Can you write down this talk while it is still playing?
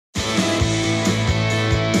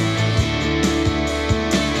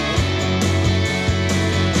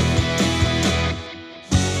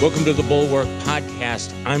Welcome to the Bulwark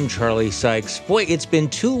Podcast. I'm Charlie Sykes. Boy, it's been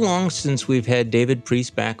too long since we've had David Priess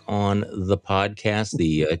back on the podcast,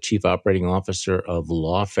 the Chief Operating Officer of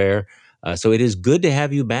Lawfare. So it is good to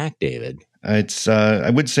have you back, David. I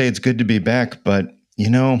would say it's good to be back, but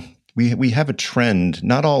we have a trend,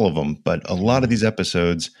 not all of them, but a lot of these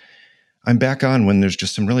episodes, I'm back on when there's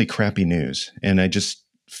just some really crappy news, and I just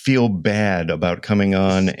feel bad about coming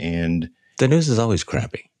on. And the news is always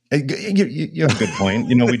crappy. You have a good point.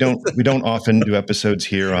 We don't often do episodes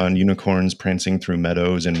here on unicorns prancing through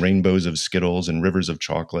meadows and rainbows of Skittles and rivers of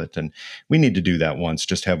chocolate. And we need to do that once.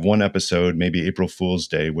 Just have one episode, maybe April Fool's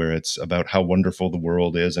Day, where it's about how wonderful the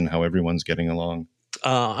world is and how everyone's getting along.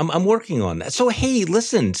 I'm working on that. So, hey,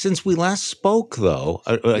 listen, since we last spoke, though,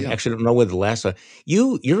 actually, I don't know whether the last time,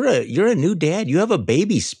 you're a new dad. You have a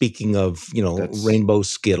baby, speaking of, rainbow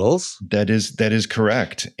Skittles. That is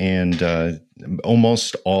correct. And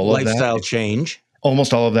almost all of that. Lifestyle change.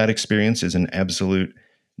 Almost all of that experience is an absolute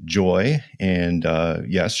joy. And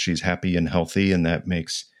yes, she's happy and healthy, and that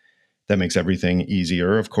makes everything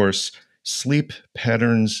easier. Of course, sleep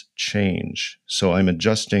patterns change. So I'm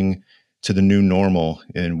adjusting to the new normal,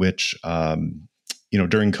 in which,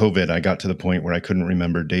 during COVID, I got to the point where I couldn't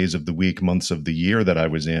remember days of the week, months of the year that I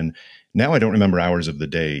was in. Now I don't remember hours of the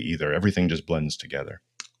day either. Everything just blends together.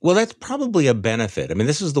 Well, that's probably a benefit. I mean,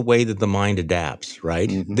 this is the way that the mind adapts, right?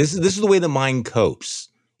 Mm-hmm. This is the way the mind copes.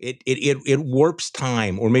 It warps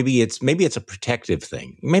time, or maybe it's a protective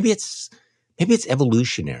thing. Maybe it's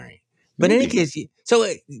evolutionary. But in any case, so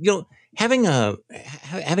having a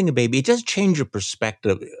baby, it does change your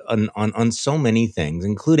perspective on so many things,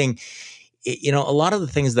 including, a lot of the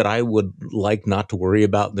things that I would like not to worry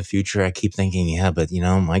about in the future. I keep thinking, but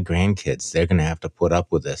my grandkids, they're going to have to put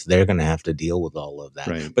up with this. They're going to have to deal with all of that.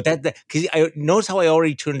 Right. But that because I notice how I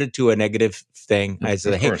already turned it to a negative thing. I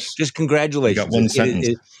said, hey, just congratulations. You got one sentence.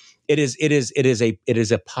 It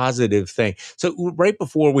is a positive thing. So right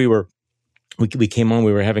before we came on,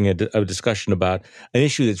 we were having a discussion about an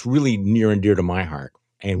issue that's really near and dear to my heart.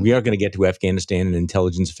 And we are going to get to Afghanistan and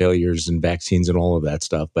intelligence failures and vaccines and all of that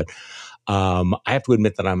stuff. But I have to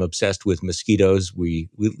admit that I'm obsessed with mosquitoes. We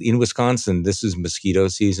in Wisconsin, this is mosquito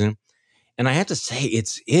season. And I have to say,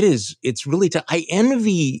 it's really tough. I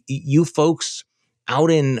envy you folks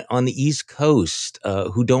out on the East Coast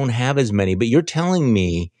who don't have as many. But you're telling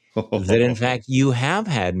me that, in fact, you have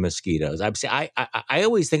had mosquitoes. I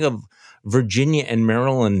always think of Virginia and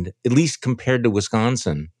Maryland, at least compared to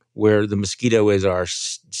Wisconsin, where the mosquito is our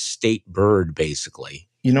state bird, basically.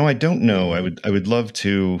 I don't know. I would love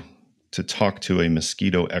to talk to a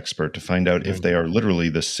mosquito expert to find out if they are literally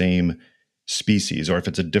the same species, or if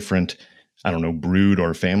it's a different, brood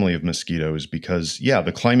or family of mosquitoes. Because,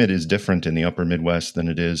 the climate is different in the upper Midwest than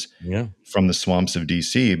it is from the swamps of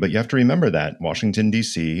D.C. But you have to remember that Washington,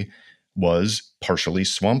 D.C. was partially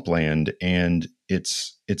swampland, and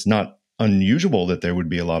it's not unusual that there would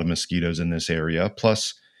be a lot of mosquitoes in this area.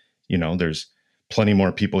 Plus, there's plenty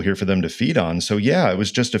more people here for them to feed on. So, it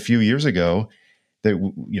was just a few years ago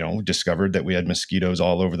that, discovered that we had mosquitoes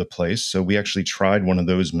all over the place. So we actually tried one of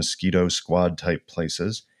those mosquito squad type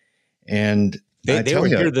places. And they were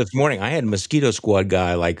here this morning. I had a mosquito squad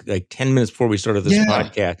guy like 10 minutes before we started this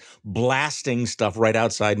podcast blasting stuff right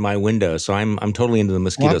outside my window. So I'm totally into the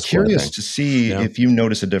mosquito squad. I'm curious to see if you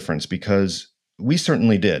notice a difference, because we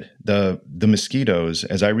certainly did. The mosquitoes,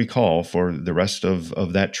 as I recall, for the rest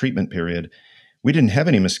of that treatment period, we didn't have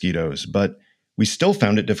any mosquitoes, but we still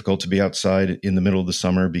found it difficult to be outside in the middle of the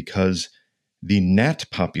summer because the gnat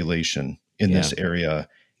population in this area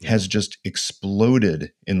has just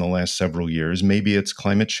exploded in the last several years. Maybe it's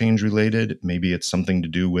climate change related. Maybe it's something to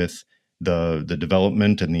do with the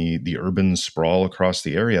development and the urban sprawl across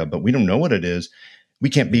the area, but we don't know what it is. We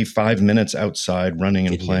can't be 5 minutes outside running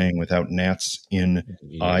and playing without gnats in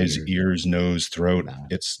eyes, ears, nose, throat.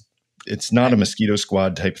 It's not a mosquito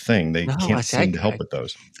squad type thing. They can't seem to help with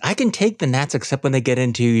those. I can take the gnats, except when they get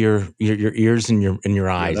into your ears and your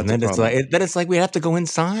eyes, and then it's like we have to go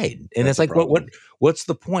inside, and it's like what's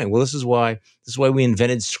the point? Well, this is why we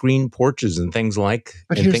invented screen porches and things like.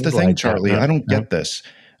 But here's the thing, Charlie. I don't get this.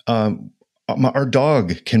 Our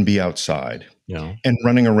dog can be outside and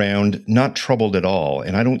running around, not troubled at all,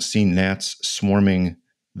 and I don't see gnats swarming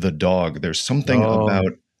the dog. There's something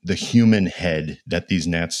about the human head that these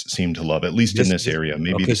gnats seem to love, at least in this area.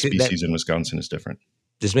 Maybe the species in Wisconsin is different.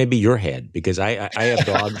 This may be your head, because I have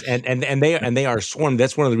dogs and they are swarmed.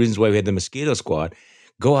 That's one of the reasons why we had the mosquito squad.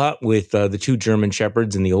 go out with the two German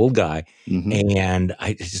shepherds and the old guy. Hmm. And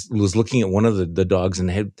I just was looking at one of the dogs,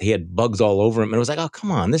 and he had bugs all over him. And I was like, oh,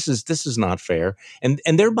 come on, this is not fair. And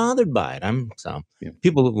they're bothered by it. Yeah.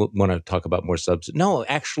 People want to talk about more subs. No,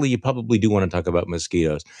 actually, you probably do want to talk about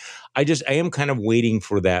mosquitoes. I am kind of waiting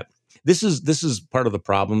for that. This is part of the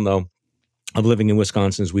problem, though, of living in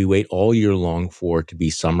Wisconsin. Is we wait all year long for it to be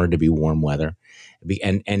summer, to be warm weather.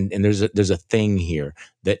 And there's a thing here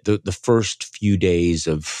that the first few days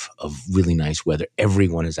of really nice weather,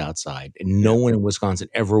 everyone is outside, and no Yeah. one in Wisconsin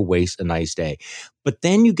ever wastes a nice day. But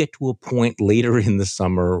then you get to a point later in the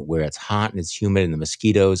summer where it's hot and it's humid, and the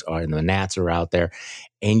mosquitoes are and the gnats are out there,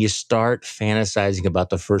 and you start fantasizing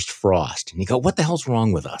about the first frost, and you go, "What the hell's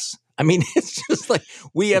wrong with us?" I mean, it's just like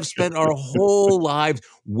we have spent our whole lives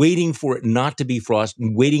waiting for it not to be frost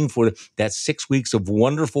and waiting for that 6 weeks of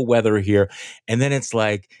wonderful weather here. And then it's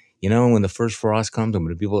like, when the first frost comes, I'm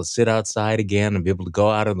going to be able to sit outside again and be able to go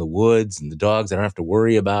out in the woods, and the dogs, I don't have to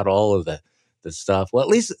worry about all of the stuff. Well, at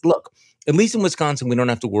least in Wisconsin, we don't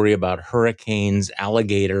have to worry about hurricanes,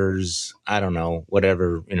 alligators, I don't know,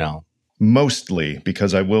 whatever. Mostly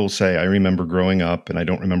because I will say I remember growing up, and I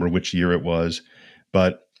don't remember which year it was,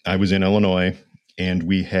 but I was in Illinois and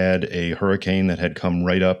we had a hurricane that had come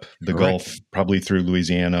right up the Gulf, Hurricane. probably through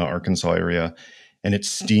Louisiana, Arkansas area, and it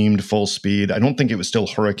steamed full speed. I don't think it was still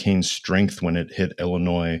hurricane strength when it hit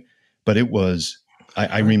Illinois, but it was.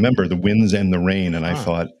 I remember the winds and the rain, and I Huh.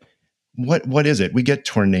 thought, what is it? We get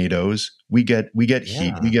tornadoes, we get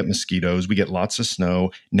heat, we Yeah. get mosquitoes, we get lots of snow.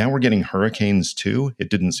 Now we're getting hurricanes too. It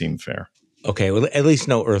didn't seem fair. Okay, well, at least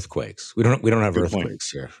no earthquakes. We don't have Good point. earthquakes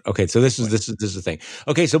here. Okay, so Good this is point. this is this is the thing.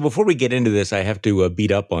 Okay, so before we get into this, I have to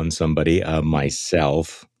beat up on somebody,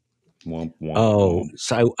 myself. Womp womp Oh, womp.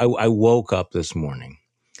 so I woke up this morning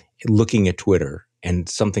looking at Twitter and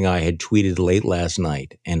something I had tweeted late last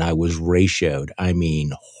night, and I was ratioed. I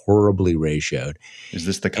mean, horribly ratioed. Is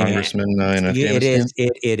this the And congressman in yeah, it Afghanistan? is.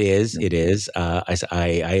 Yeah. It is.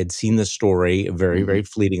 I had seen the story very, Hmm. very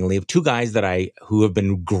fleetingly of two guys who have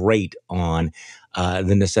been great on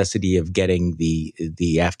the necessity of getting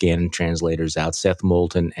the Afghan translators out. Seth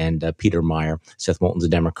Moulton and Peter Meyer. Seth Moulton's a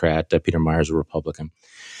Democrat. Peter Meyer's a Republican.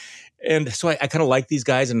 And so I kind of like these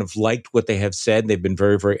guys and have liked what they have said. They've been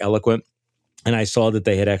very, very eloquent. And I saw that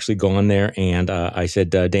they had actually gone there, and I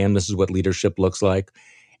said, "Damn, this is what leadership looks like."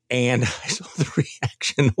 And I saw the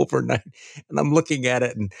reaction overnight, and I'm looking at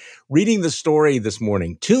it and reading the story this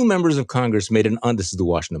morning. Two members of Congress this is the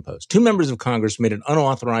Washington Post. Two members of Congress made an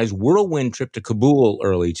unauthorized whirlwind trip to Kabul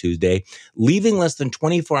early Tuesday, leaving less than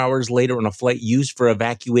 24 hours later on a flight used for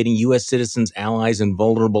evacuating U.S. citizens, allies, and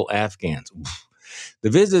vulnerable Afghans. The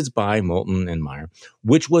visits by Moulton and Meyer,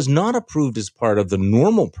 which was not approved as part of the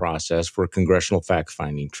normal process for congressional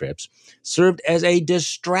fact-finding trips, served as a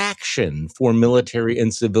distraction for military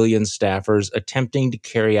and civilian staffers attempting to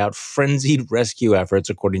carry out frenzied rescue efforts,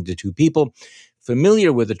 according to two people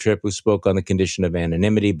familiar with the trip who spoke on the condition of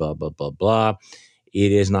anonymity, blah, blah, blah, blah.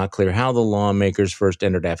 It is not clear how the lawmakers first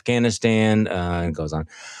entered Afghanistan, and it goes on.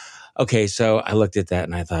 Okay, so I looked at that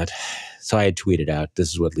and I thought, so I had tweeted out, this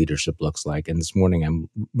is what leadership looks like. And this morning I'm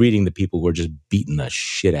reading the people who are just beating the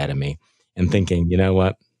shit out of me and thinking, you know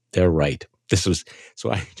what? They're right. So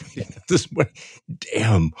I tweeted out this morning,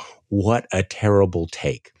 damn, what a terrible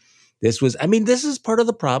take. This is part of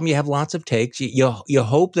the problem. You have lots of takes. You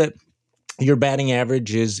hope that your batting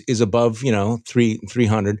average is above,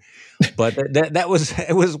 300. But that was,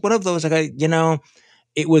 it was one of those, like,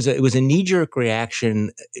 it was a knee jerk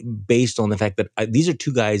reaction based on the fact that these are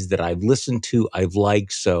two guys that I've listened to, I've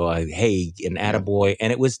liked. So hey, an Yeah. attaboy,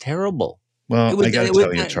 and it was terrible. Well, I got to It was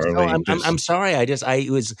tell you, so Charlie, I'm sorry. It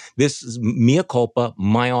was this is mea culpa,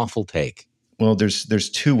 my awful take. there's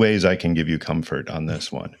two ways I can give you comfort on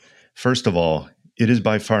this one. First of all, it is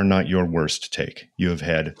by far not your worst take. You have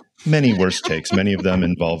had many worse takes, many of them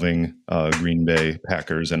involving Green Bay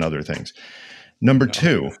Packers and other things. Number No.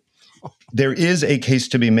 two, there is a case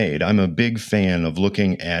to be made. I'm a big fan of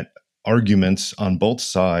looking at arguments on both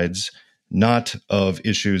sides, not of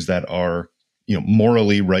issues that are,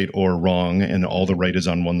 morally right or wrong, and all the right is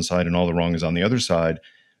on one side and all the wrong is on the other side.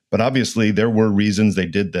 But obviously, there were reasons they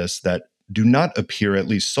did this that do not appear, at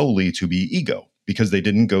least solely, to be ego, because they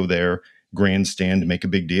didn't go there, grandstand, make a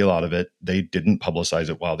big deal out of it. They didn't publicize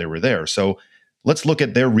it while they were there. So let's look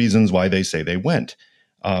at their reasons why they say they went.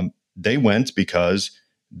 They went because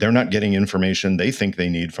they're not getting information they think they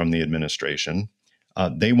need from the administration.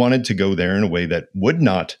 They wanted to go there in a way that would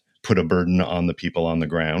not put a burden on the people on the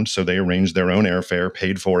ground. So they arranged their own airfare,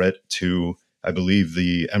 paid for it to, I believe,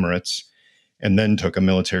 the Emirates, and then took a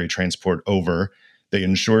military transport over. They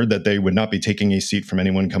ensured that they would not be taking a seat from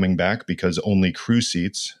anyone coming back because only crew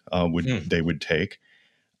seats would take.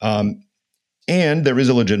 Um, and there is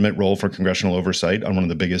a legitimate role for congressional oversight on one of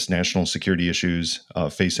the biggest national security issues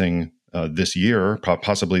facing this year,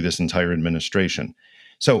 possibly this entire administration.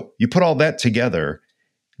 So you put all that together,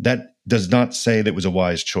 that does not say that it was a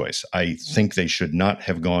wise choice. I think they should not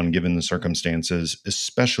have gone given the circumstances,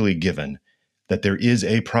 especially given that there is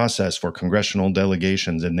a process for congressional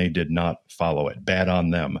delegations and they did not follow it. Bad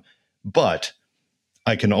on them. But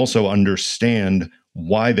I can also understand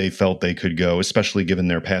why they felt they could go, especially given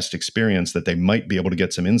their past experience, that they might be able to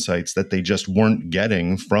get some insights that they just weren't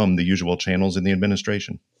getting from the usual channels in the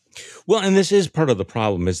administration. Well, and this is part of the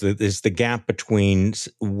problem is the gap between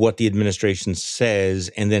what the administration says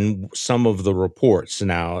and then some of the reports.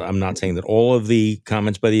 Now, I'm not saying that all of the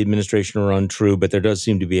comments by the administration are untrue, but there does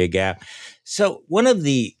seem to be a gap. So one of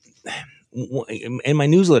the in my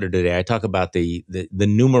newsletter today, I talk about the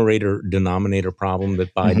numerator denominator problem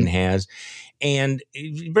that Biden has. And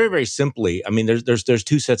very, very simply, I mean, there's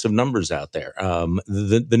two sets of numbers out there.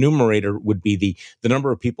 The numerator would be the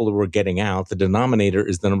number of people who are getting out. The denominator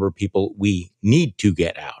is the number of people we need to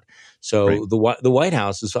get out. So the White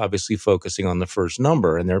House is obviously focusing on the first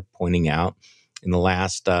number, and they're pointing out in the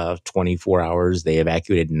last 24 hours, they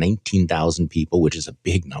evacuated 19,000 people, which is a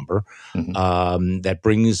big number. That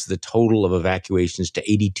brings the total of evacuations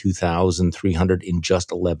to 82,300 in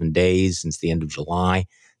just 11 days since the end of July.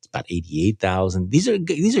 It's about 88,000. These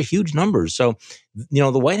are huge numbers. So, the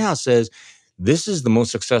White House says this is the most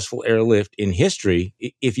successful airlift in history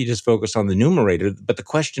if you just focus on the numerator. But the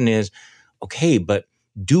question is, okay, but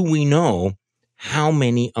do we know how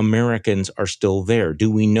many Americans are still there? Do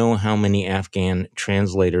we know how many Afghan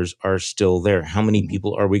translators are still there? How many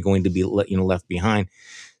people are we going to be left behind?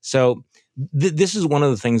 So this is one of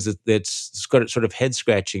the things that's sort of head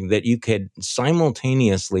scratching, that you could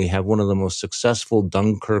simultaneously have one of the most successful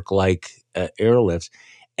Dunkirk-like airlifts,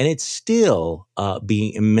 and it's still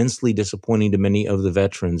being immensely disappointing to many of the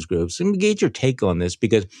veterans groups. And get your take on this,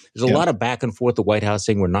 because there's a lot of back and forth. The White House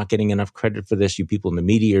saying we're not getting enough credit for this. You people in the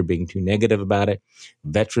media are being too negative about it.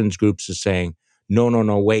 Veterans groups are saying, no,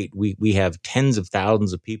 wait, we have tens of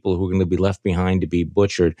thousands of people who are going to be left behind to be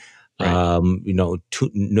butchered. Right.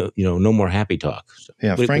 No more happy talk.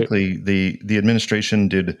 So, frankly, the administration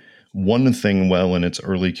did one thing well in its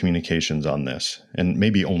early communications on this, and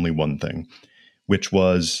maybe only one thing, which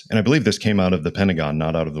was, and I believe this came out of the Pentagon,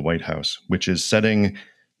 not out of the White House, which is setting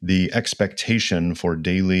the expectation for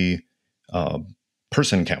daily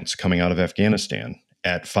person counts coming out of Afghanistan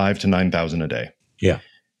at 5,000 to 9,000 a day. Yeah.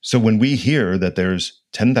 So when we hear that there's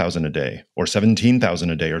 10,000 a day or 17,000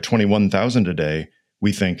 a day or 21,000 a day,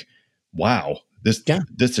 we think, wow, this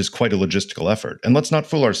is quite a logistical effort. And let's not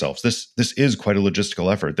fool ourselves. This is quite a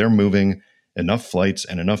logistical effort. They're moving enough flights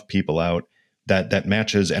and enough people out that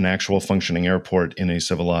matches an actual functioning airport in a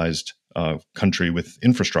civilized country with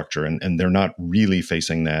infrastructure. And they're not really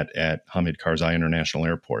facing that at Hamid Karzai International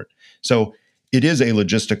Airport. So it is a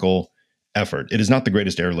logistical effort. It is not the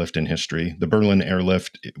greatest airlift in history. The Berlin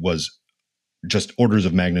airlift was just orders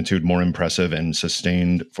of magnitude more impressive and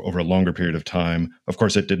sustained for over a longer period of time. Of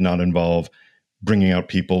course, it did not involve bringing out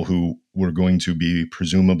people who were going to be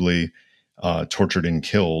presumably tortured and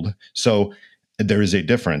killed. So there is a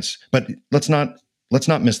difference. But let's not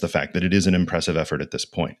miss the fact that it is an impressive effort at this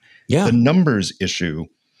point. Yeah. The numbers issue,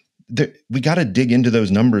 we got to dig into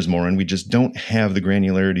those numbers more, and we just don't have the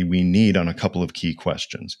granularity we need on a couple of key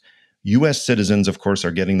questions. U.S. citizens, of course,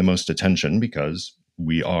 are getting the most attention because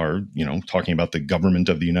we are, talking about the government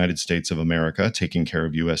of the United States of America taking care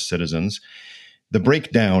of U.S. citizens. The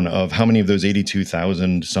breakdown of how many of those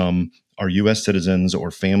 82,000 some are U.S. citizens or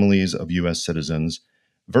families of U.S. citizens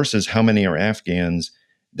versus how many are Afghans,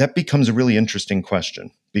 that becomes a really interesting question,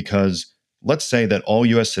 because let's say that all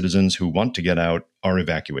U.S. citizens who want to get out are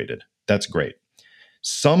evacuated. That's great.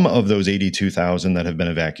 Some of those 82,000 that have been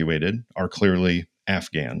evacuated are clearly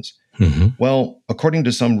Afghans. Mm-hmm. Well, according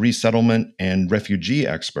to some resettlement and refugee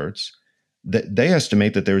experts, they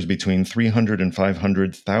estimate that there's between 300 and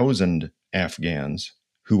 500,000 Afghans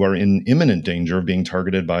who are in imminent danger of being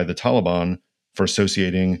targeted by the Taliban for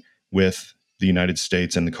associating with the United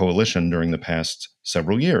States and the coalition during the past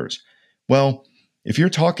several years. Well, if you're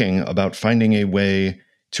talking about finding a way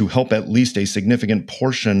to help at least a significant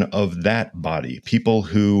portion of that body, people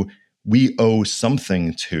who we owe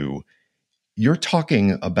something to, you're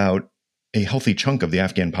talking about a healthy chunk of the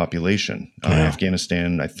Afghan population.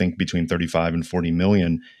 Afghanistan, I think between 35 and 40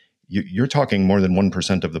 million. You're talking more than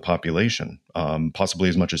 1% of the population, possibly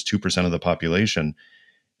as much as 2% of the population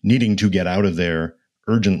needing to get out of there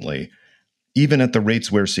urgently, even at the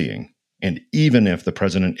rates we're seeing. And even if the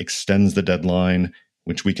president extends the deadline,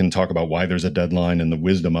 which we can talk about why there's a deadline and the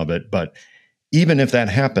wisdom of it, but even if that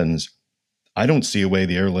happens, I don't see a way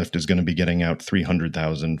the airlift is going to be getting out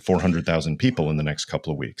 300,000, 400,000 people in the next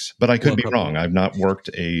couple of weeks. But I could be wrong. I've not worked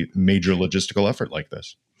a major logistical effort like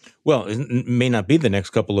this. Well, it may not be the next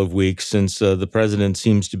couple of weeks since the president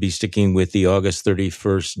seems to be sticking with the August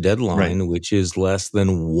 31st deadline, Right. which is less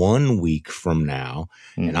than 1 week from now.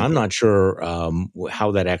 And Mm-hmm. I'm not sure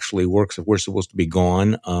how that actually works. If we're supposed to be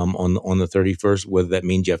gone on the 31st, whether that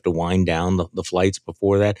means you have to wind down the flights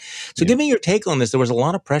before that. So give me your take on this. There was a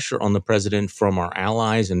lot of pressure on the president from our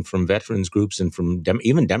allies and from veterans groups and from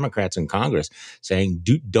even Democrats in Congress saying,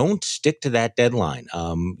 don't stick to that deadline.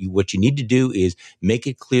 What you need to do is make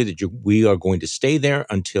it clear that we are going to stay there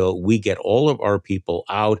until we get all of our people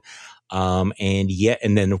out.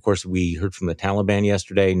 And then, of course, we heard from the Taliban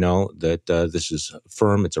yesterday, that this is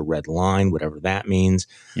firm. It's a red line, whatever that means.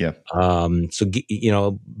 Yeah. So,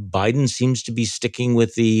 Biden seems to be sticking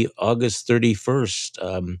with the August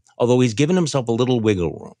 31st, although he's given himself a little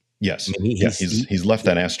wiggle room. Yes. I mean, he's left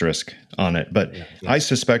that asterisk on it. But yeah. I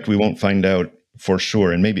suspect we won't find out for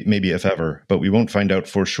sure, and maybe if ever, but we won't find out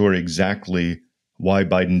for sure exactly why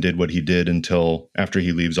Biden did what he did until after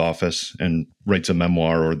he leaves office and writes a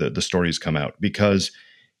memoir or the stories come out. Because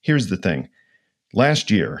here's the thing.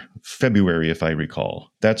 Last year, February, if I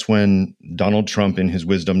recall, that's when Donald Trump, in his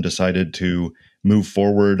wisdom, decided to move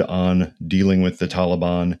forward on dealing with the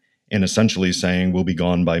Taliban and essentially saying we'll be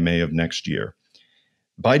gone by May of next year.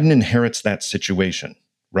 Biden inherits that situation,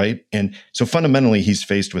 right? And so fundamentally, he's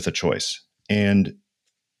faced with a choice. And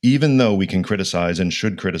even though we can criticize and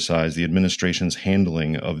should criticize the administration's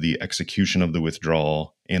handling of the execution of the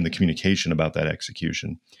withdrawal and the communication about that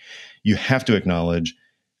execution, you have to acknowledge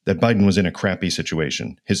that Biden was in a crappy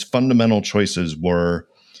situation. His fundamental choices were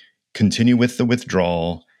continue with the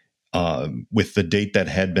withdrawal with the date that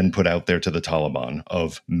had been put out there to the Taliban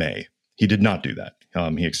of May. He did not do that.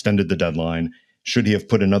 He extended the deadline. Should he have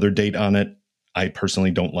put another date on it? I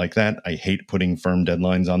personally don't like that. I hate putting firm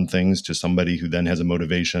deadlines on things to somebody who then has a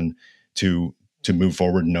motivation to move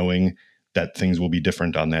forward knowing that things will be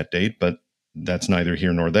different on that date, but that's neither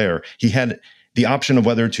here nor there. He had the option of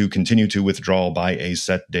whether to continue to withdraw by a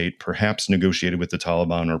set date, perhaps negotiated with the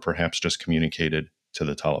Taliban or perhaps just communicated to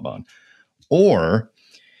the Taliban. Or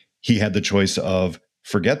he had the choice of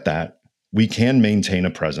forget that. We can maintain a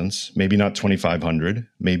presence, maybe not 2,500,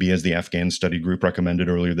 maybe as the Afghan study group recommended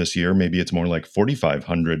earlier this year, maybe it's more like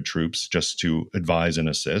 4,500 troops just to advise and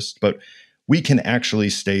assist. But we can actually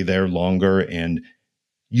stay there longer and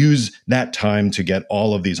use that time to get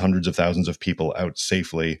all of these hundreds of thousands of people out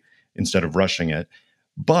safely instead of rushing it.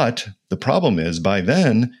 But the problem is by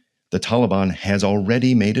then, the Taliban has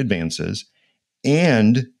already made advances.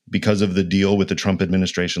 And because of the deal with the Trump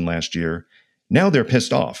administration last year, now they're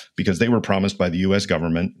pissed off because they were promised by the US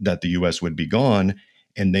government that the US would be gone,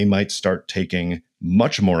 and they might start taking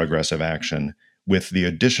much more aggressive action with the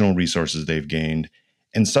additional resources they've gained.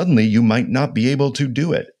 And suddenly you might not be able to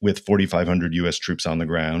do it with 4,500 US troops on the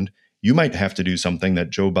ground. You might have to do something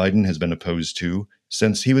that Joe Biden has been opposed to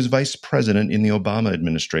since he was vice president in the Obama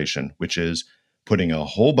administration, which is putting a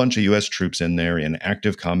whole bunch of US troops in there in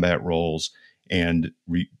active combat roles and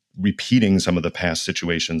repeating some of the past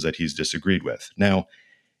situations that he's disagreed with. Now,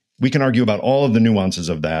 we can argue about all of the nuances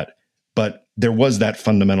of that, but there was that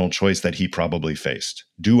fundamental choice that he probably faced.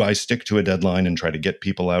 Do I stick to a deadline and try to get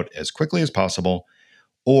people out as quickly as possible,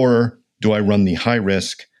 or do I run the high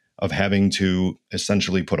risk of having to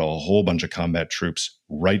essentially put a whole bunch of combat troops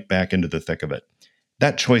right back into the thick of it?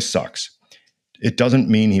 That choice sucks. It doesn't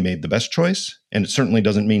mean he made the best choice, and it certainly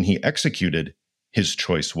doesn't mean he executed his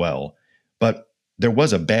choice well. But there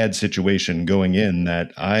was a bad situation going in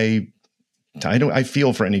that I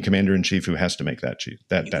feel for any commander in chief who has to make that choice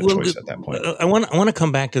at that point. I want to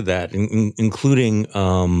come back to that, including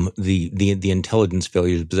the intelligence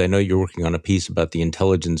failures, because I know you're working on a piece about the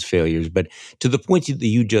intelligence failures. But to the point that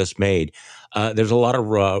you just made, there's a lot of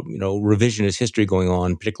revisionist history going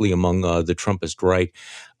on, particularly among the Trumpist right,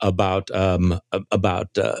 about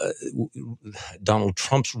Donald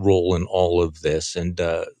Trump's role in all of this, and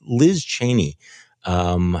Liz Cheney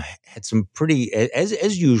had some pretty,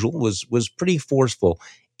 as usual, was pretty forceful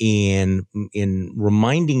in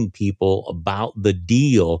reminding people about the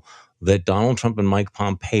deal that Donald Trump and Mike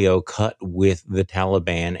Pompeo cut with the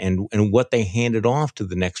Taliban and what they handed off to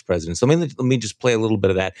the next president. So let me just play a little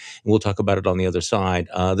bit of that, and we'll talk about it on the other side.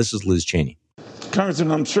 This is Liz Cheney.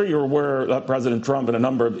 Congressman, I'm sure you're aware that President Trump in a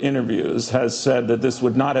number of interviews has said that this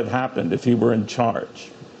would not have happened if he were in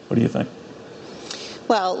charge. What do you think?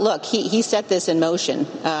 Well, look, he set this in motion.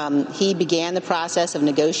 He began the process of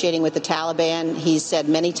negotiating with the Taliban. He said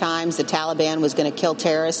many times the Taliban was going to kill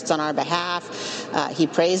terrorists on our behalf. He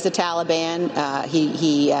praised the Taliban.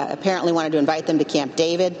 He apparently wanted to invite them to Camp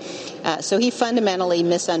David. So he fundamentally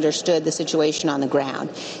misunderstood the situation on the ground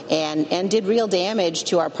and did real damage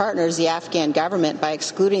to our partners, the Afghan government, by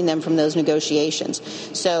excluding them from those negotiations.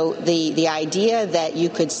 So the idea that you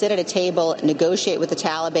could sit at a table, negotiate with the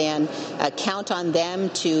Taliban, count on them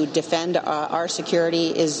to defend our security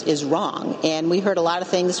is wrong. And we heard a lot of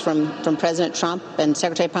things from President Trump and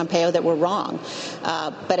Secretary Pompeo that were wrong.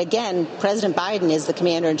 But again, President Biden is the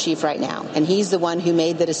commander-in-chief right now, and he's the one who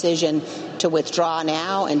made the decision to withdraw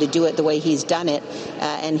now and to do it the way he's done it.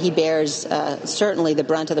 And he bears certainly the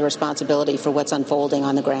brunt of the responsibility for what's unfolding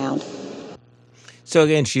on the ground. So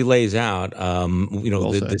again, she lays out,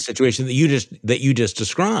 the situation that you just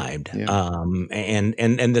described,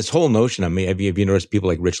 and this whole notion. I mean, have you noticed people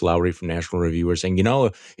like Rich Lowry from National Review are saying,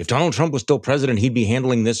 if Donald Trump was still president, he'd be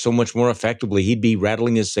handling this so much more effectively. He'd be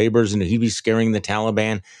rattling his sabers and he'd be scaring the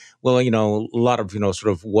Taliban. Well, a lot of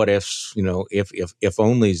sort of what ifs, if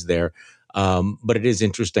onlys there. But it is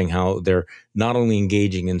interesting how they're not only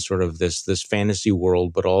engaging in sort of this fantasy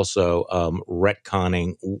world, but also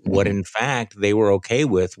retconning what, in fact, they were okay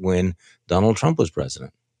with when Donald Trump was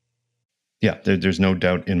president. Yeah, there's no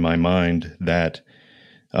doubt in my mind that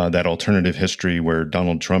that alternative history where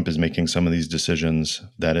Donald Trump is making some of these decisions,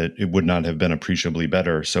 that it would not have been appreciably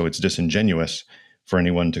better. So it's disingenuous for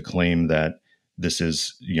anyone to claim that this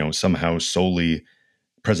is somehow solely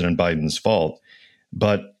President Biden's fault.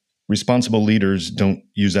 But responsible leaders don't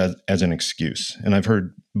use that as an excuse. And I've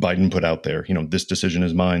heard Biden put out there, this decision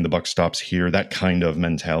is mine, the buck stops here, that kind of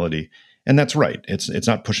mentality. And that's right. It's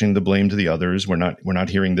not pushing the blame to the others. We're not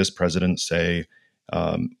hearing this president say,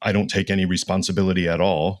 I don't take any responsibility at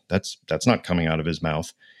all. That's not coming out of his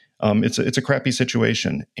mouth. It's a crappy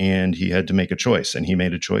situation, and he had to make a choice, and he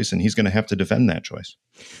made a choice, and he's going to have to defend that choice.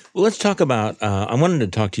 Well, let's talk about. I wanted to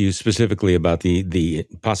talk to you specifically about the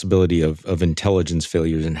possibility of intelligence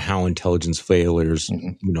failures and how intelligence failures,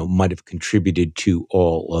 might have contributed to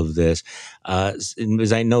all of this.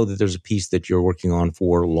 As I know that there's a piece that you're working on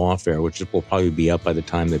for Lawfare, which will probably be up by the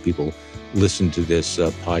time that people listen to this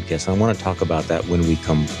podcast. I want to talk about that when we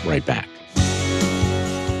come right back.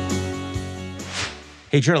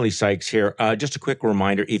 Hey, Charlie Sykes here. Just a quick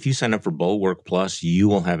reminder, if you sign up for Bulwark Plus, you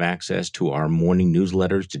will have access to our morning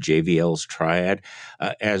newsletters, to JVL's Triad,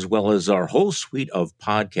 as well as our whole suite of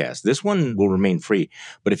podcasts. This one will remain free,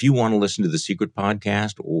 but if you want to listen to the Secret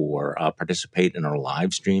Podcast or participate in our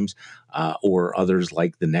live streams or others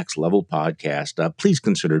like the Next Level Podcast, please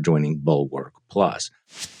consider joining Bulwark Plus.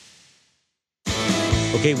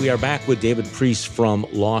 Okay, we are back with David Priess from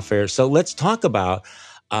Lawfare. So let's talk about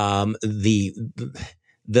the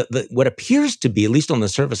what appears to be, at least on the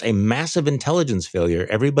surface, a massive intelligence failure.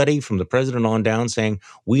 Everybody from the president on down saying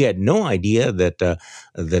we had no idea that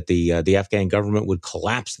the Afghan government would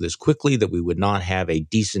collapse this quickly, that we would not have a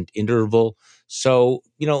decent interval. So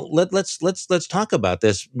let's talk about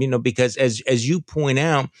this. Because as you point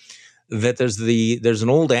out, that there's an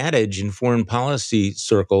old adage in foreign policy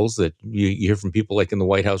circles that you hear from people like in the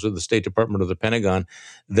White House or the State Department or the Pentagon,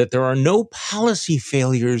 that there are no policy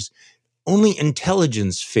failures, only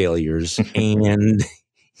intelligence failures. And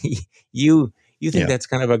you think that's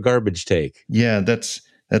kind of a garbage take. Yeah, that's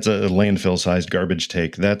a landfill-sized garbage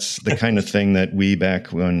take. That's the kind of thing that we, back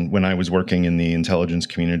when I was working in the intelligence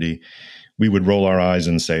community, we would roll our eyes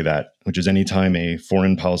and say that, which is anytime a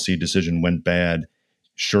foreign policy decision went bad,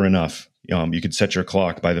 sure enough, you could set your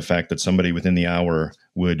clock by the fact that somebody within the hour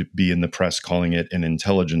would be in the press calling it an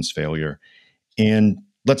intelligence failure. And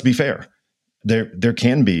let's be fair. There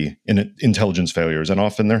can be intelligence failures, and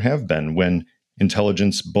often there have been, when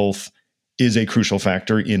intelligence both is a crucial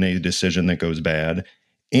factor in a decision that goes bad,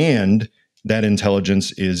 and that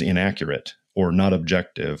intelligence is inaccurate or not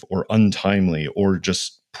objective or untimely or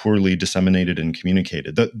just poorly disseminated and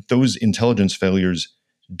communicated. Those intelligence failures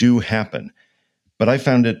do happen. But I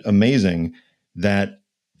found it amazing that,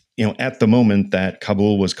 at the moment that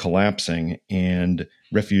Kabul was collapsing and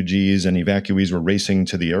refugees and evacuees were racing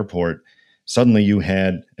to the airport, suddenly you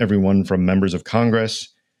had everyone from members of Congress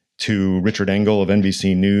to Richard Engel of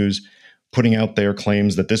NBC News putting out their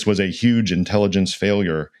claims that this was a huge intelligence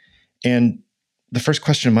failure. And the first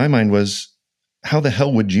question in my mind was, how the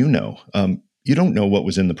hell would you know? You don't know what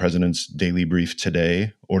was in the president's daily brief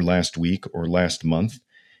today or last week or last month.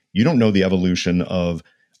 You don't know the evolution of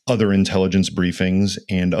other intelligence briefings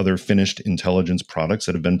and other finished intelligence products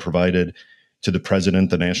that have been provided to the president,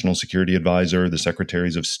 the national security advisor, the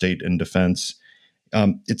secretaries of state and defense.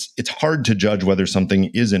 it's hard to judge whether something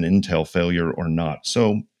is an intel failure or not.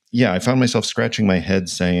 So yeah, I found myself scratching my head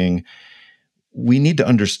saying, we need to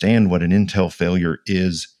understand what an intel failure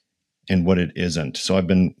is and what it isn't. So I've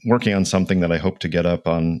been working on something that I hope to get up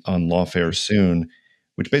on Lawfare soon,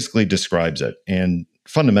 which basically describes it. And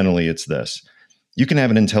fundamentally, it's this. You can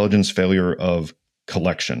have an intelligence failure of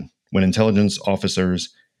collection when intelligence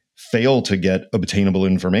officers fail to get obtainable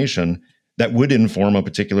information that would inform a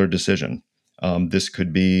particular decision. This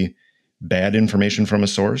could be bad information from a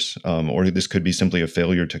source, or this could be simply a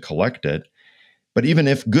failure to collect it. But even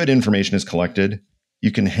if good information is collected,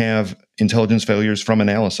 you can have intelligence failures from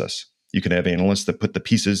analysis. You can have analysts that put the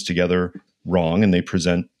pieces together wrong and they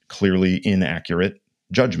present clearly inaccurate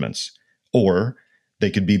judgments. Or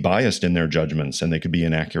they could be biased in their judgments and they could be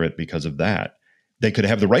inaccurate because of that. They could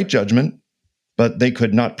have the right judgment, but they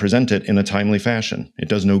could not present it in a timely fashion. It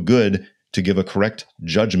does no good to give a correct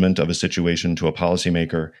judgment of a situation to a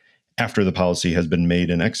policymaker after the policy has been made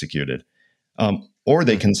and executed. Or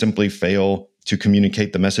they can simply fail to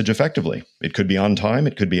communicate the message effectively. It could be on time,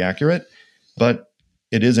 it could be accurate, but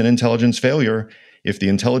it is an intelligence failure if the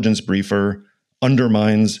intelligence briefer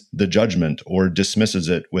undermines the judgment or dismisses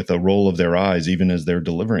it with a roll of their eyes even as they're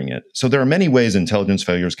delivering it. So there are many ways intelligence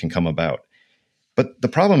failures can come about. But the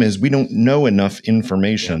problem is we don't know enough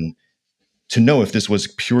information to know if this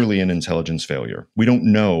was purely an intelligence failure. We don't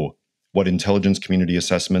know what intelligence community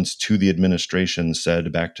assessments to the administration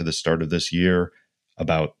said back to the start of this year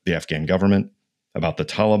about the Afghan government, about the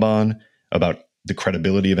Taliban, about the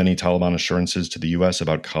credibility of any Taliban assurances to the US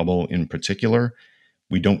about Kabul in particular.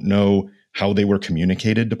 We don't know how they were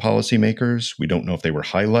communicated to policymakers. We don't know if they were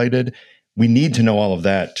highlighted. We need to know all of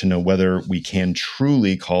that to know whether we can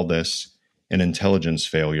truly call this an intelligence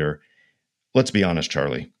failure. Let's be honest,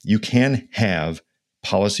 Charlie. You can have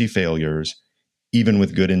policy failures even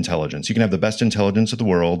with good intelligence. You can have the best intelligence of the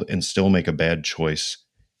world and still make a bad choice.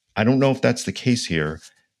 I don't know if that's the case here,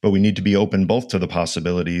 but we need to be open both to the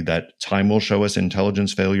possibility that time will show us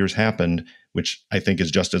intelligence failures happened, which I think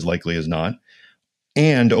is just as likely as not,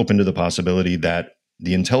 and open to the possibility that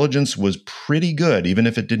the intelligence was pretty good, even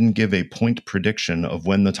if it didn't give a point prediction of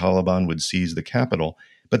when the Taliban would seize the capital.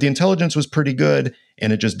 But the intelligence was pretty good,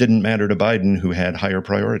 and it just didn't matter to Biden, who had higher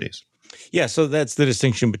priorities. Yeah, so that's the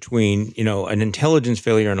distinction between, an intelligence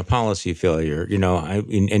failure and a policy failure.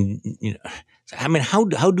 I mean, how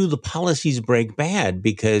do the policies break bad?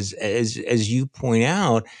 Because as you point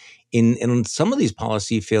out, in some of these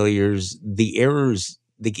policy failures, the errors,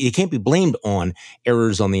 it can't be blamed on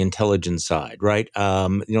errors on the intelligence side, right?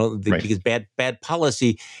 Right. Because bad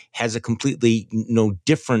policy has a completely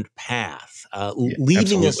different path. Yeah,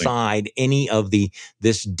 Leaving absolutely. aside any of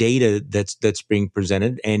this data that's being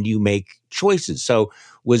presented, and you make choices. So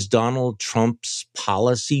was Donald Trump's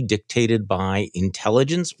policy dictated by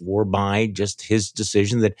intelligence or by just his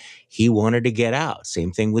decision that he wanted to get out?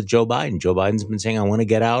 Same thing with Joe Biden. Joe Biden's been saying, I want to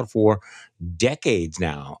get out for decades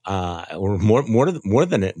now, or more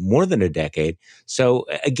than a decade. So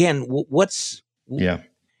again, Yeah.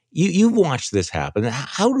 you've watched this happen.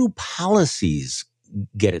 How do policies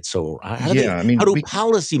get it so? Yeah. I How mean, do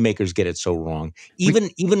policymakers get it so wrong, we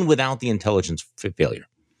even without the intelligence failure?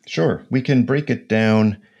 sure, we can break it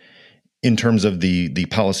down in terms of the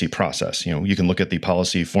policy process. You can look at the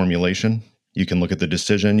policy formulation, you can look at the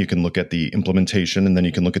decision, you can look at the implementation, and then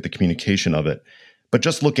you can look at the communication of it. But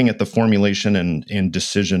just looking at the formulation and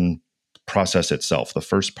decision process itself, the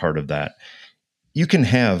first part of that, you can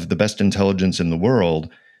have the best intelligence in the world,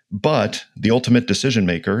 but the ultimate decision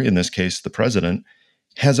maker, in this case, the president,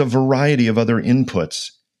 has a variety of other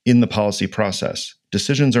inputs in the policy process.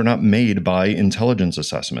 Decisions are not made by intelligence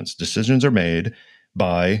assessments. Decisions are made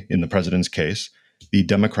by, in the president's case, the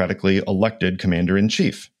democratically elected commander in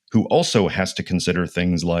chief, who also has to consider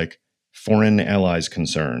things like foreign allies'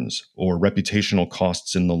 concerns or reputational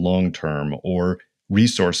costs in the long term or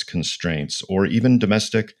resource constraints or even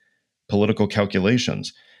domestic political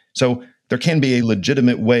calculations. So there can be a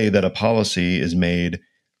legitimate way that a policy is made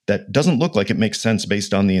that doesn't look like it makes sense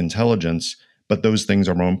based on the intelligence, but those things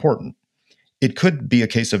are more important. It could be a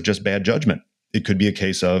case of just bad judgment. It could be a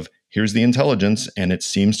case of here's the intelligence, and it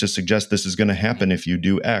seems to suggest this is going to happen if you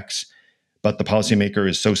do X, but the policymaker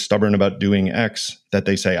is so stubborn about doing X that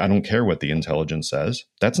they say, I don't care what the intelligence says.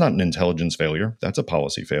 That's not an intelligence failure. That's a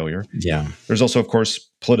policy failure. Yeah. There's also, of course,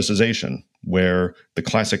 politicization, where the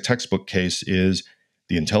classic textbook case is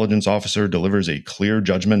the intelligence officer delivers a clear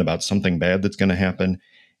judgment about something bad that's going to happen,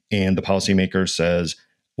 and the policymaker says,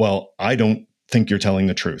 well, I don't think you're telling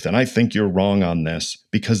the truth, and I think you're wrong on this,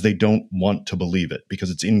 because they don't want to believe it, because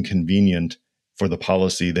it's inconvenient for the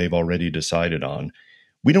policy they've already decided on.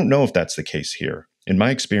 We don't know if that's the case here. In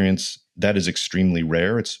my experience, that is extremely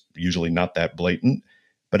rare. It's usually not that blatant.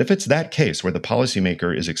 But if it's that case where the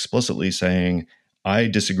policymaker is explicitly saying, I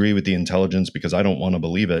disagree with the intelligence because I don't want to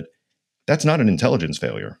believe it, that's not an intelligence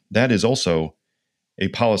failure. That is also a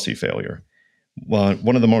policy failure. Well,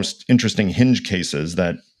 one of the most interesting hinge cases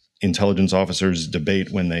that intelligence officers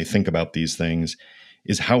debate when they think about these things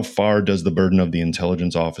is how far does the burden of the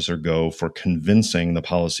intelligence officer go for convincing the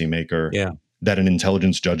policymaker Yeah. that an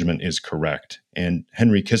intelligence judgment is correct. And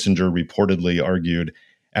Henry Kissinger reportedly argued,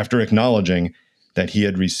 after acknowledging that he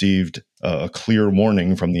had received a clear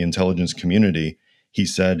warning from the intelligence community, he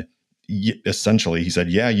said, essentially, he said,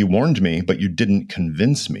 yeah, you warned me, but you didn't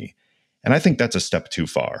convince me. And I think that's a step too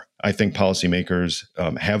far. I think policymakers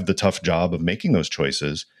have the tough job of making those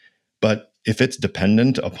choices. But if it's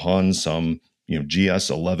dependent upon some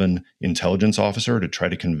GS-11 intelligence officer to try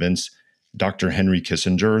to convince Dr. Henry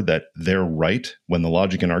Kissinger that they're right when the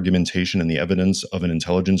logic and argumentation and the evidence of an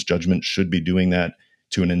intelligence judgment should be doing that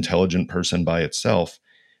to an intelligent person by itself,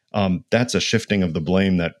 that's a shifting of the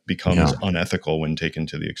blame that becomes Yeah. unethical when taken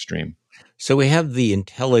to the extreme. So we have the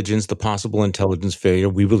intelligence, the possible intelligence failure.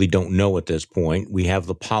 We really don't know at this point. We have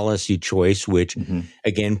the policy choice, which,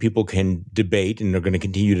 again, people can debate, and they're going to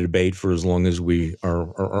continue to debate for as long as we are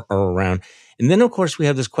around. And then, of course, we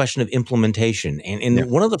have this question of implementation. And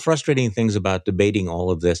one of the frustrating things about debating all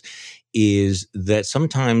of this is that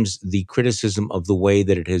sometimes the criticism of the way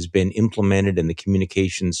that it has been implemented and the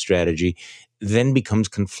communication strategy then becomes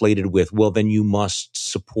conflated with, well, then you must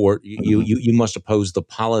support, you must oppose the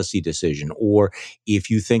policy decision. Or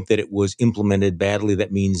if you think that it was implemented badly,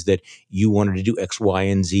 that means that you wanted to do X, Y,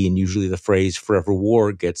 and Z. And usually the phrase forever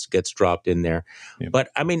war gets dropped in there. Yeah.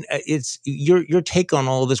 But I mean, it's your take on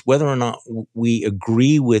all of this, whether or not we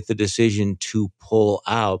agree with the decision to pull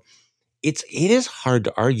out. It is hard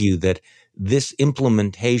to argue that this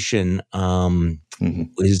implementation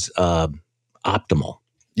is optimal.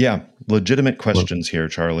 Yeah, legitimate questions here,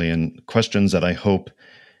 Charlie, and questions that I hope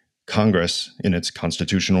Congress, in its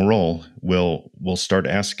constitutional role, will start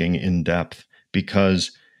asking in depth,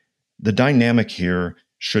 because the dynamic here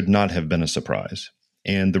should not have been a surprise.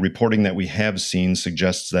 And the reporting that we have seen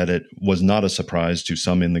suggests that it was not a surprise to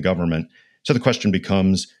some in the government. So the question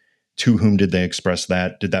becomes, to whom did they express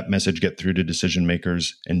that? Did that message get through to decision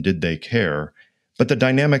makers, and did they care? But the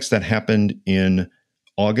dynamics that happened in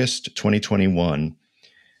August 2021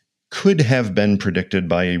 could have been predicted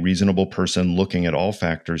by a reasonable person looking at all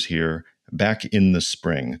factors here back in the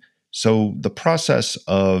spring. So the process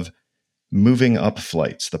of moving up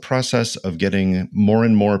flights, the process of getting more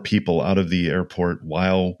and more people out of the airport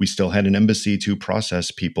while we still had an embassy to process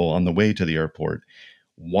people on the way to the airport,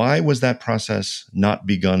 why was that process not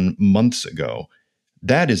begun months ago?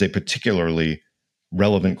 That is a particularly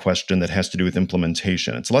relevant question that has to do with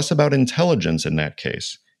implementation. It's less about intelligence in that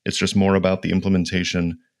case. It's just more about the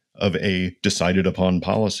implementation of a decided upon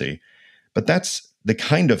policy. But that's the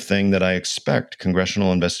kind of thing that I expect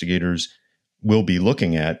congressional investigators will be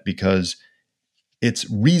looking at, because it's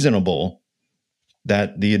reasonable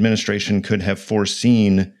that the administration could have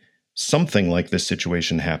foreseen something like this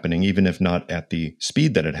situation happening, even if not at the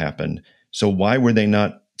speed that it happened. So why were they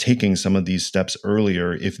not taking some of these steps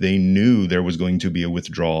earlier if they knew there was going to be a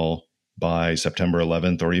withdrawal by September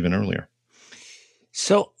 11th or even earlier?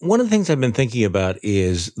 So one of the things I've been thinking about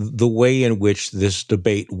is the way in which this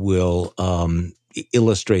debate will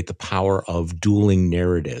illustrate the power of dueling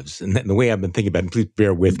narratives. And the way I've been thinking about it, and please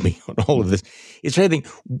bear with me on all of this, is trying to think,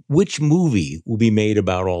 which movie will be made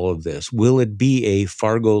about all of this? Will it be a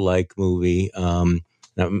Fargo-like movie? No,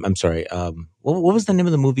 I'm sorry. What was the name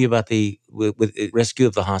of the movie about the with rescue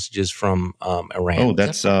of the hostages from Iran? Oh,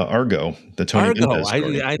 that's Argo, the Tony Argo. Mendez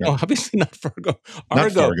story. I know, obviously not Fargo. Not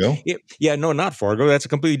Argo. Fargo. Yeah, no, not Fargo. That's a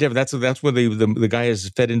completely different. That's where the guy is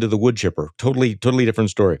fed into the wood chipper. Totally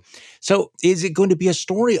different story. So, is it going to be a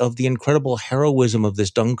story of the incredible heroism of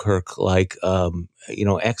this Dunkirk, like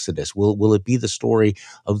Exodus? Will it be the story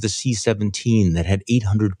of the C-17 that had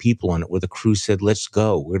 800 people on it, where the crew said, "Let's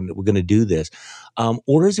go. We're going to do this,"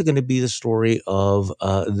 or is it going to be the story of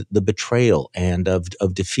the betrayal and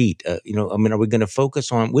of defeat? Are we going to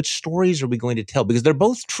focus on which stories are we going to tell? Because they're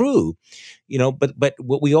both true, but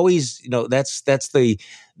what we always,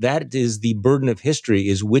 that is the burden of history,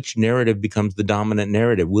 is which narrative becomes the dominant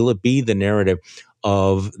narrative. Will it be the narrative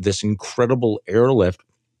of this incredible airlift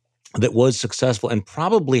that was successful and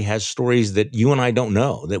probably has stories that you and I don't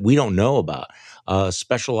know, that we don't know about?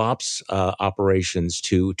 special ops operations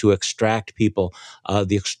to extract people,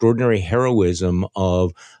 the extraordinary heroism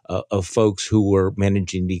of folks who were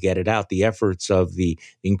managing to get it out, the efforts of the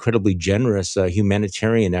incredibly generous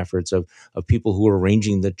humanitarian efforts of people who are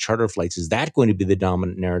arranging the charter flights. Is that going to be the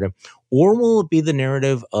dominant narrative? Or will it be the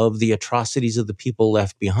narrative of the atrocities of the people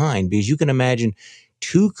left behind? Because you can imagine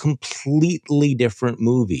two completely different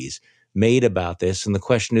movies made about this, and the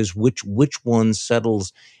question is which one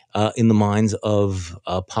settles in the minds of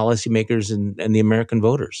policymakers and the American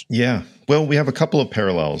voters. Yeah. Well, we have a couple of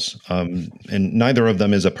parallels, and neither of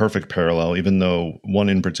them is a perfect parallel, even though one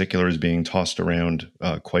in particular is being tossed around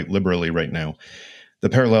quite liberally right now. The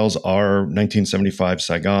parallels are 1975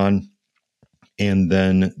 Saigon, and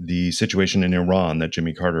then the situation in Iran that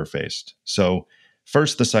Jimmy Carter faced. So,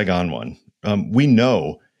 first, the Saigon one. We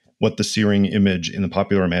know what the searing image in the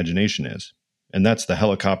popular imagination is, and that's the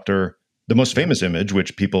helicopter. The most famous image,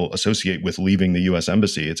 which people associate with leaving the U.S.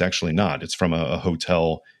 Embassy, it's actually not. It's from a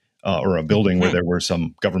hotel or a building where there were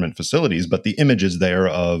some government facilities, but the image is there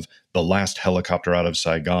of the last helicopter out of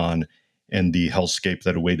Saigon and the hellscape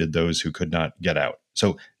that awaited those who could not get out.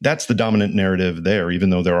 So that's the dominant narrative there, even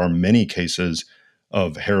though there are many cases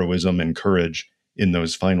of heroism and courage in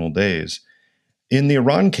those final days. In the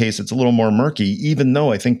Iran case, it's a little more murky, even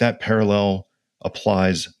though I think that parallel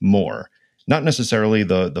applies more. Not necessarily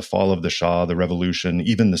the fall of the Shah, the revolution,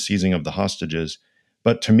 even the seizing of the hostages,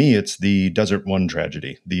 but to me, it's the Desert One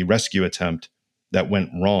tragedy, the rescue attempt that went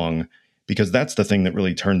wrong, because that's the thing that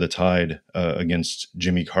really turned the tide against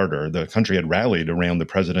Jimmy Carter. The country had rallied around the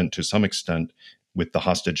president to some extent with the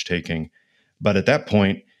hostage taking. But at that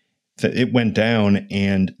point, it went down,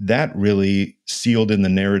 and that really sealed in the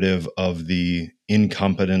narrative of the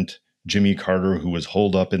incompetent Jimmy Carter who was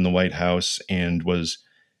holed up in the White House and was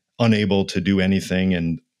unable to do anything.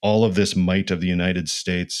 And all of this might of the United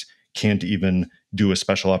States can't even do a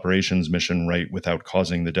special operations mission right without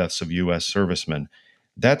causing the deaths of U.S. servicemen.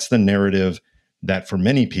 That's the narrative that for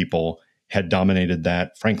many people had dominated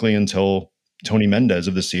that, frankly, until Tony Mendez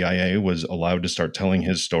of the CIA was allowed to start telling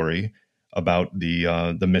his story about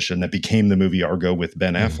the mission that became the movie Argo with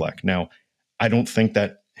Ben Affleck. Now, I don't think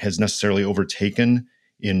that has necessarily overtaken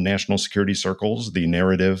in national security circles the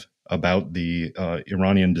narrative about the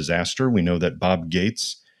Iranian disaster. We know that Bob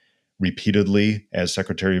Gates repeatedly, as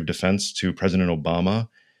Secretary of Defense to President Obama,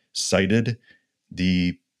 cited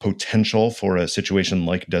the potential for a situation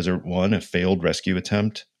like Desert One, a failed rescue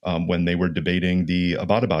attempt, when they were debating the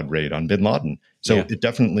Abbottabad raid on bin Laden. So it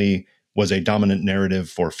definitely was a dominant narrative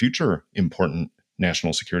for future important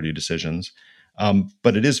national security decisions.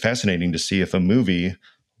 But it is fascinating to see if a movie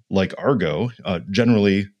like Argo,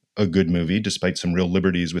 generally a good movie, despite some real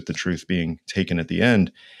liberties with the truth being taken at the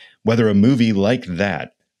end, whether a movie like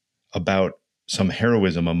that about some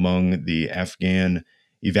heroism among the Afghan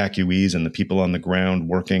evacuees and the people on the ground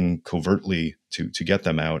working covertly to get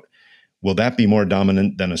them out, will that be more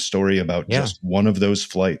dominant than a story about just one of those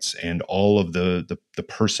flights and all of the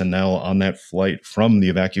personnel on that flight, from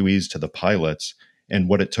the evacuees to the pilots, and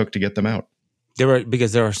what it took to get them out?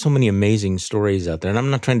 Because there are so many amazing stories out there, and I'm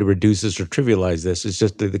not trying to reduce this or trivialize this. It's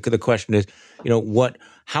just the question is,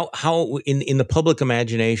 how in the public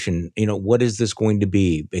imagination, what is this going to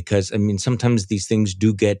be? Because I mean, sometimes these things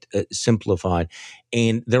do get simplified,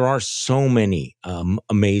 and there are so many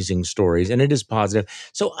amazing stories, and it is positive.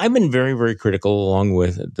 So I've been very, very critical, along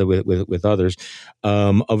with others,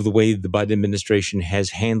 of the way the Biden administration has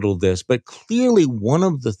handled this. But clearly, one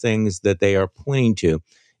of the things that they are pointing to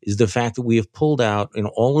is the fact that we have pulled out,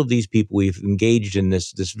 all of these people. We've engaged in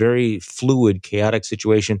this very fluid, chaotic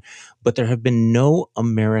situation, but there have been no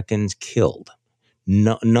Americans killed,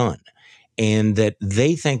 none. And that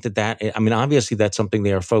they think that, I mean, obviously that's something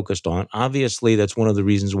they are focused on. Obviously, that's one of the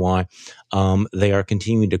reasons why they are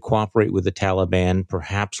continuing to cooperate with the Taliban,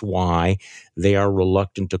 perhaps why they are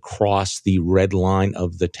reluctant to cross the red line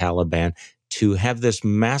of the Taliban to have this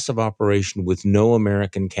massive operation with no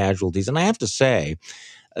American casualties. And I have to say,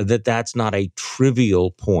 that's not a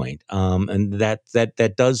trivial point, and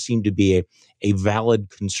that does seem to be a valid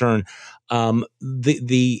concern.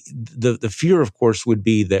 The fear, of course, would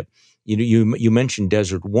be that you mentioned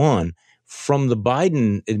Desert One. From the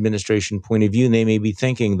Biden administration point of view, they may be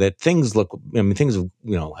thinking that things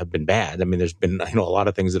have been bad. I mean, there's been a lot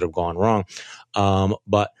of things that have gone wrong,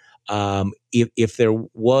 but if there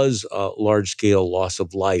was a large scale loss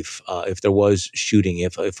of life, if there was shooting,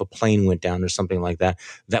 if a plane went down or something like that,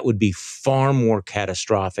 that would be far more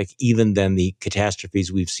catastrophic even than the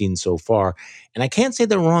catastrophes we've seen so far. And I can't say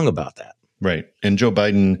they're wrong about that. Right. And Joe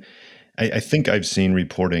Biden, I think I've seen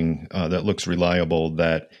reporting that looks reliable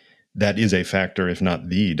that that is a factor, if not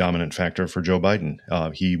the dominant factor, for Joe Biden.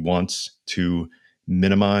 He wants to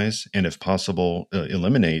minimize and, if possible,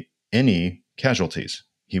 eliminate any casualties.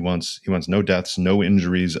 He wants no deaths, no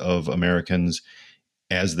injuries of Americans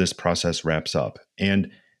as this process wraps up.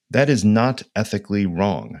 And that is not ethically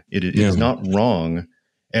wrong. It is not wrong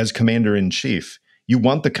as commander in chief. You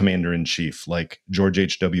want the commander in chief like George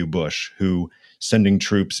H.W. Bush, who sending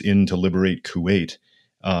troops in to liberate Kuwait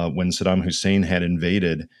when Saddam Hussein had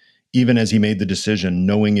invaded, even as he made the decision,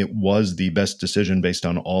 knowing it was the best decision based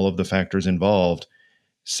on all of the factors involved,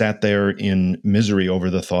 sat there in misery over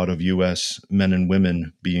the thought of U.S. men and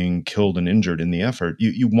women being killed and injured in the effort.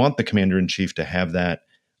 You want the commander in chief to have that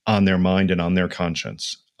on their mind and on their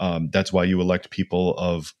conscience. That's why you elect people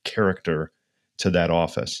of character to that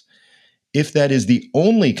office. If that is the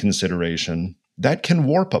only consideration, that can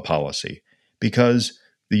warp a policy, because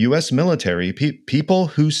the U.S. military, people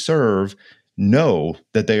who serve, know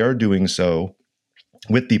that they are doing so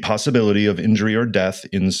with the possibility of injury or death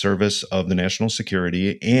in service of the national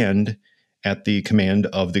security and at the command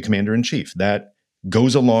of the commander in chief. That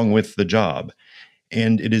goes along with the job.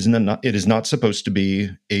 And it is not supposed to be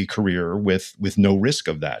a career with no risk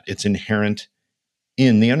of that. It's inherent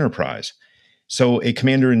in the enterprise. So a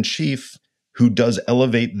commander in chief who does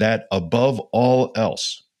elevate that above all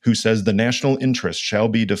else, who says the national interest shall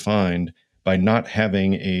be defined by not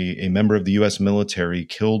having a member of the U.S. military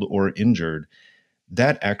killed or injured,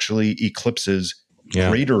 that actually eclipses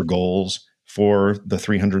greater goals for the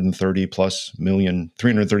 330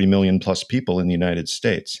 million plus people in the United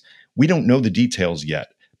States. We don't know the details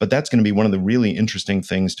yet, but that's going to be one of the really interesting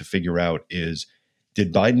things to figure out is,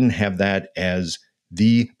 did Biden have that as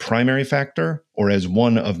the primary factor or as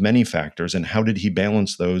one of many factors, and how did he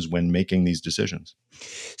balance those when making these decisions?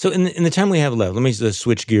 So in the time we have left, let me just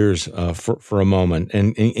switch gears for a moment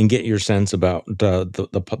and get your sense about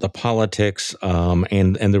the politics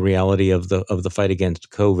and the reality of the fight against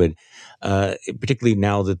COVID, particularly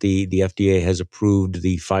now that the FDA has approved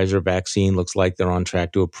the Pfizer vaccine. Looks like they're on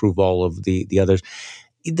track to approve all of the others.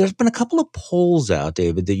 There's been a couple of polls out,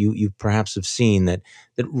 David, that you perhaps have seen that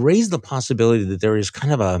raise the possibility that there is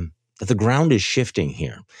kind of that the ground is shifting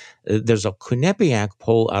here. There's a Quinnipiac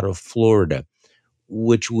poll out of Florida,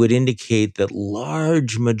 which would indicate that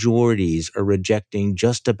large majorities are rejecting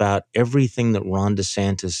just about everything that Ron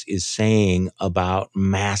DeSantis is saying about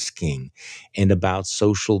masking and about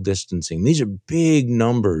social distancing. These are big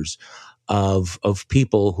numbers of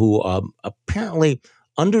people who apparently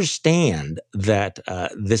understand that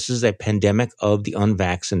this is a pandemic of the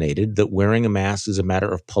unvaccinated, that wearing a mask is a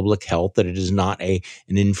matter of public health, that it is not an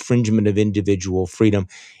infringement of individual freedom.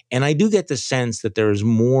 And I do get the sense that there is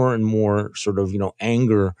more and more sort of,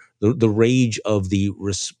 anger, the rage of the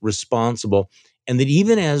responsible. And that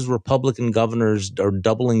even as Republican governors are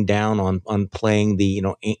doubling down on playing the,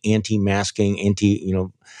 anti-masking,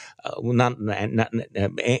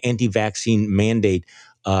 anti-vaccine mandate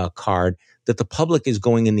card, that the public is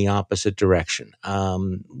going in the opposite direction.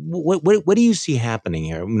 What do you see happening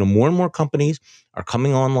here? More and more companies are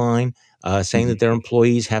coming online, saying that their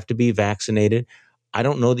employees have to be vaccinated. I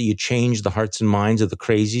don't know that you change the hearts and minds of the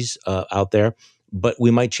crazies out there, but we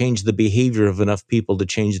might change the behavior of enough people to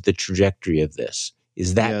change the trajectory of this.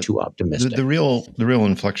 Is that too optimistic? The real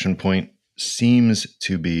inflection point seems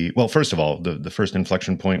to be, well, first of all, the first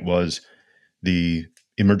inflection point was the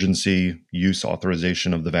emergency use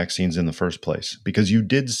authorization of the vaccines in the first place, because you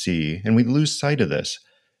did see, and we lose sight of this,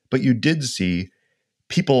 but you did see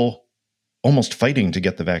people almost fighting to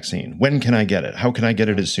get the vaccine. When can I get it? How can I get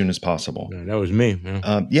it as soon as possible? That was me.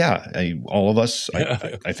 All of us,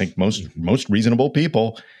 I think most reasonable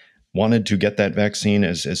people wanted to get that vaccine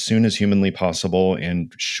as soon as humanly possible.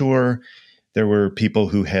 And sure, there were people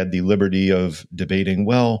who had the liberty of debating,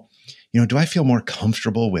 well, do I feel more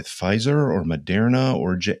comfortable with Pfizer or Moderna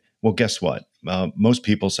or well, guess what? Most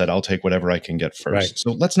people said, I'll take whatever I can get first. Right.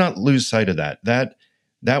 So let's not lose sight of that.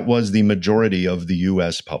 That was the majority of the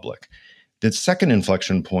U.S. public. The second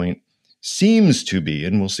inflection point seems to be,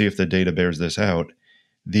 and we'll see if the data bears this out,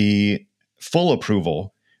 the full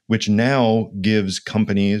approval, which now gives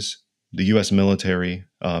companies, the U.S. military,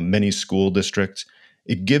 many school districts,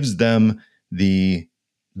 it gives them the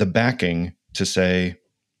backing to say,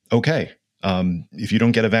 okay, if you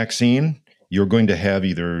don't get a vaccine, you're going to have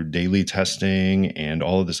either daily testing and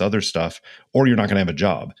all of this other stuff, or you're not going to have a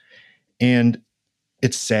job. And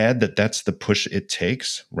it's sad that that's the push it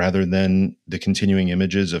takes, rather than the continuing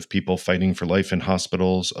images of people fighting for life in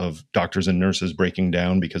hospitals, of doctors and nurses breaking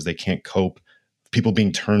down because they can't cope, people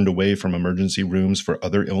being turned away from emergency rooms for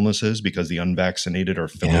other illnesses because the unvaccinated are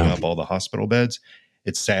filling up all the hospital beds.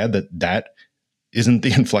 It's sad that isn't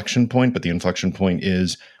the inflection point, but the inflection point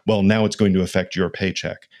is, well, now it's going to affect your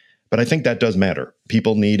paycheck. But I think that does matter.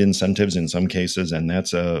 People need incentives in some cases, and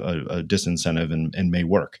that's a disincentive and may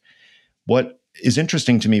work. What is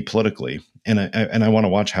interesting to me politically, and I want to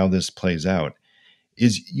watch how this plays out,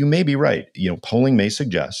 is you may be right. Polling may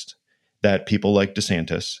suggest that people like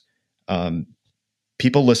DeSantis,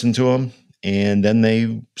 people listen to him, and then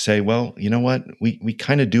they say, well, you know what? We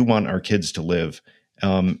kind of do want our kids to live,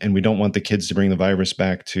 and we don't want the kids to bring the virus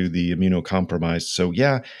back to the immunocompromised. So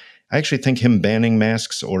yeah, I actually think him banning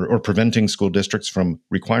masks or preventing school districts from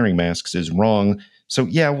requiring masks is wrong. So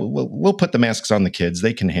yeah, we'll put the masks on the kids.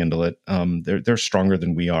 They can handle it. They're stronger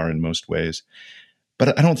than we are in most ways.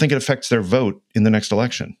 But I don't think it affects their vote in the next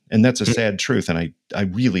election. And that's a sad truth. And I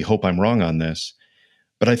really hope I'm wrong on this.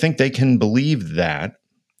 But I think they can believe that,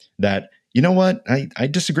 you know what, I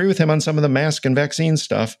disagree with him on some of the mask and vaccine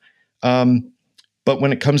stuff. But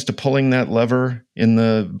when it comes to pulling that lever in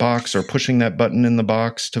the box or pushing that button in the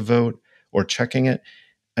box to vote or checking it,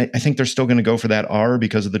 I think they're still going to go for that R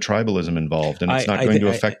because of the tribalism involved. And it's not going to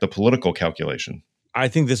affect the political calculation. I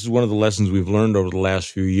think this is one of the lessons we've learned over the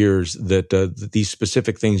last few years, that these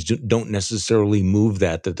specific things don't necessarily move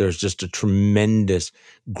that there's just a tremendous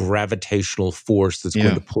gravitational force that's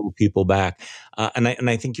going to pull people back. And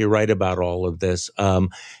I think you're right about all of this.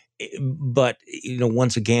 But,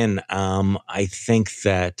 once again, I think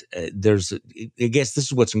that I guess this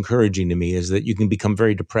is what's encouraging to me, is that you can become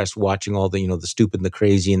very depressed watching all the stupid and the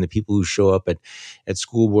crazy and the people who show up at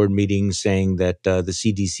school board meetings saying that the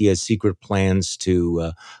CDC has secret plans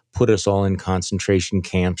to put us all in concentration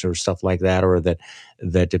camps or stuff like that, or that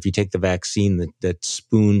if you take the vaccine, that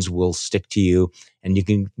spoons will stick to you, and you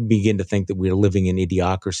can begin to think that we're living in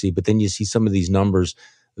idiocracy. But then you see some of these numbers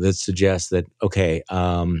that suggests that, okay,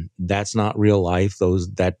 that's not real life.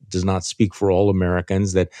 That does not speak for all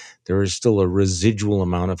Americans, that there is still a residual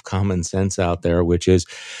amount of common sense out there, which is,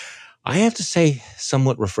 I have to say,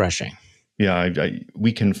 somewhat refreshing. Yeah,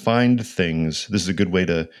 we can find things. This is a good way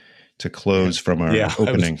to close from our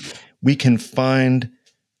opening. We can find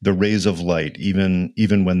the rays of light, even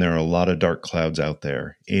when there are a lot of dark clouds out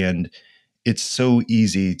there. And it's so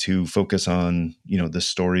easy to focus on, the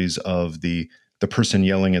stories of the person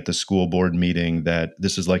yelling at the school board meeting that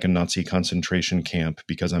this is like a Nazi concentration camp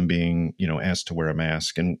because I'm being, asked to wear a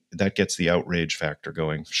mask. And that gets the outrage factor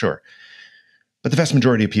going. Sure. But the vast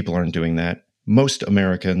majority of people aren't doing that. Most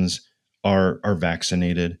Americans are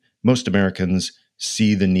vaccinated. Most Americans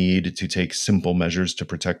see the need to take simple measures to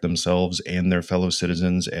protect themselves and their fellow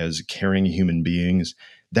citizens as caring human beings.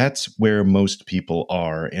 That's where most people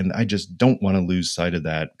are. And I just don't want to lose sight of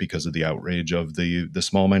that because of the outrage of the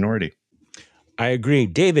small minority. I agree.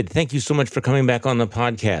 David, thank you so much for coming back on the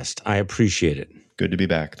podcast. I appreciate it. Good to be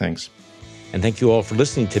back. Thanks. And thank you all for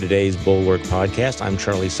listening to today's Bulwark podcast. I'm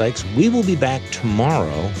Charlie Sykes. We will be back tomorrow,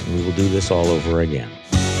 and we will do this all over again.